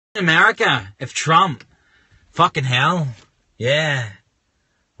America, if Trump, fucking hell, yeah.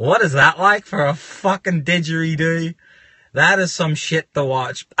 What is that like for a fucking didgeridoo? That is some shit to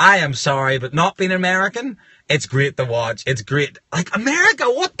watch. I am sorry, but not being American, it's great to watch. It's great. Like, America,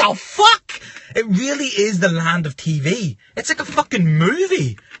 what the fuck? It really is the land of TV. It's like a fucking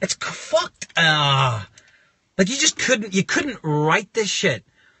movie. It's fucked. Like, you couldn't write this shit.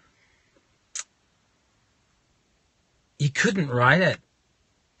 You couldn't write it.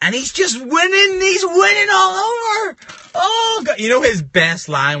 And he's just winning. He's winning all over. Oh, God. You know his best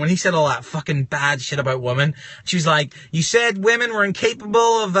line when he said all that fucking bad shit about women? She was like, you said women were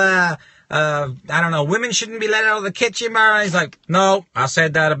incapable of, I don't know, women shouldn't be let out of the kitchen, Mara. He's like, no, I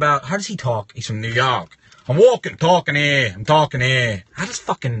said that about, how does he talk? He's from New York. I'm talking here. How does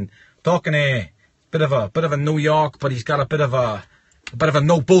fucking talking here? Bit of a New York, but he's got a bit of a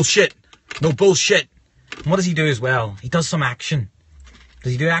no bullshit. No bullshit. And what does he do as well? He does some action.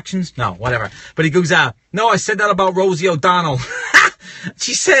 Does he do actions? No, whatever. But he goes, no, I said that about Rosie O'Donnell.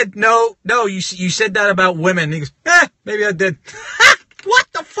 She said, no, you said that about women. And he goes, maybe I did. What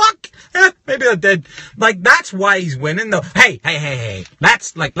the fuck? Maybe I did. Like, that's why he's winning, though. Hey.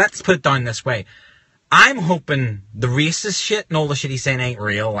 Let's put it down this way. I'm hoping the racist shit and all the shit he's saying ain't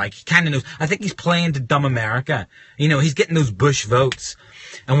real. Like, he kind of knows. I think he's playing to dumb America. You know, he's getting those Bush votes.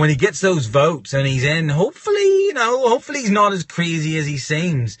 And when he gets those votes and he's in, hopefully he's not as crazy as he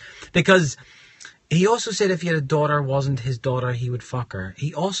seems. Because he also said if he had a daughter wasn't his daughter, he would fuck her.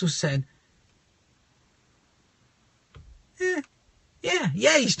 He also said,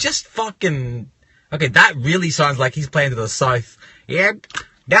 yeah, he's just fucking... Okay, that really sounds like he's playing to the South. Yeah,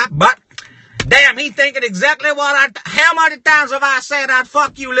 but... Damn, he thinking exactly how many times have I said I'd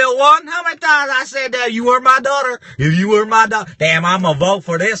fuck you, little one? How many times I said that you were my daughter? If you were my daughter, damn, I'm gonna vote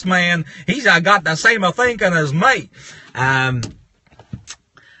for this man. He's got the same thinking as me. But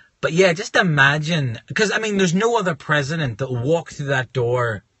yeah, just imagine, because I mean, there's no other president that will walk through that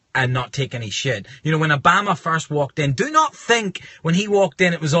door and not take any shit. You know, when Obama first walked in, do not think when he walked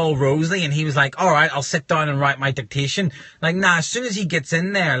in it was all rosy and he was like, alright, I'll sit down and write my dictation. Like, nah, as soon as he gets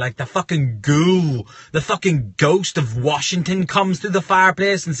in there, like the fucking ghoul, the fucking ghost of Washington comes through the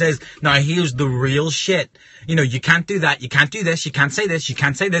fireplace and says, now here's the real shit. You know, you can't do that, you can't do this, you can't say this, you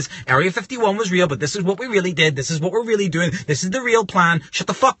can't say this. Area 51 was real, but this is what we really did, this is what we're really doing, this is the real plan. Shut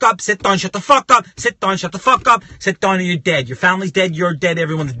the fuck up, sit down, shut the fuck up, sit down, shut the fuck up, sit down or you're dead. Your family's dead, you're dead,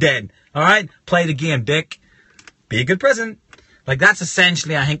 everyone's dead. Alright? Play the game, dick. Be a good president. Like, that's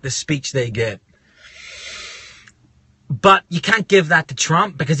essentially, I think, the speech they get. But you can't give that to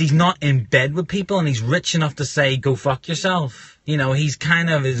Trump because he's not in bed with people and he's rich enough to say, go fuck yourself. You know, he's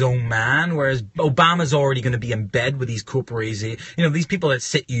kind of his own man, whereas Obama's already going to be in bed with these corporations. You know, these people that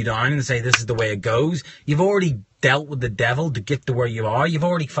sit you down and say, this is the way it goes. You've already dealt with the devil to get to where you are. You've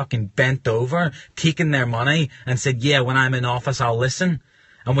already fucking bent over, taken their money and said, yeah, when I'm in office, I'll listen.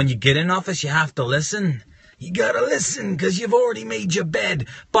 And when you get in office, you have to listen. You gotta listen, because you've already made your bed.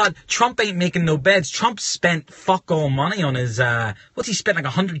 But Trump ain't making no beds. Trump spent fuck all money on his, what's he spent, like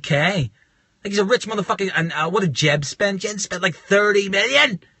 100K? Like, he's a rich motherfucker. And what did Jeb spend? Jeb spent like 30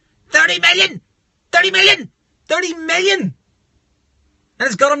 million. 30 million! 30 million! 30 million! And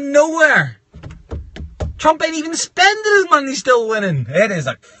it's got him nowhere. Trump ain't even spending his money, he's still winning. It is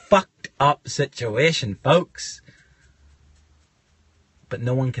a fucked up situation, folks. But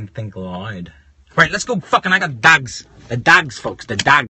no one can think loud. Right, let's go fucking, I got dogs. The dogs, folks, the dogs.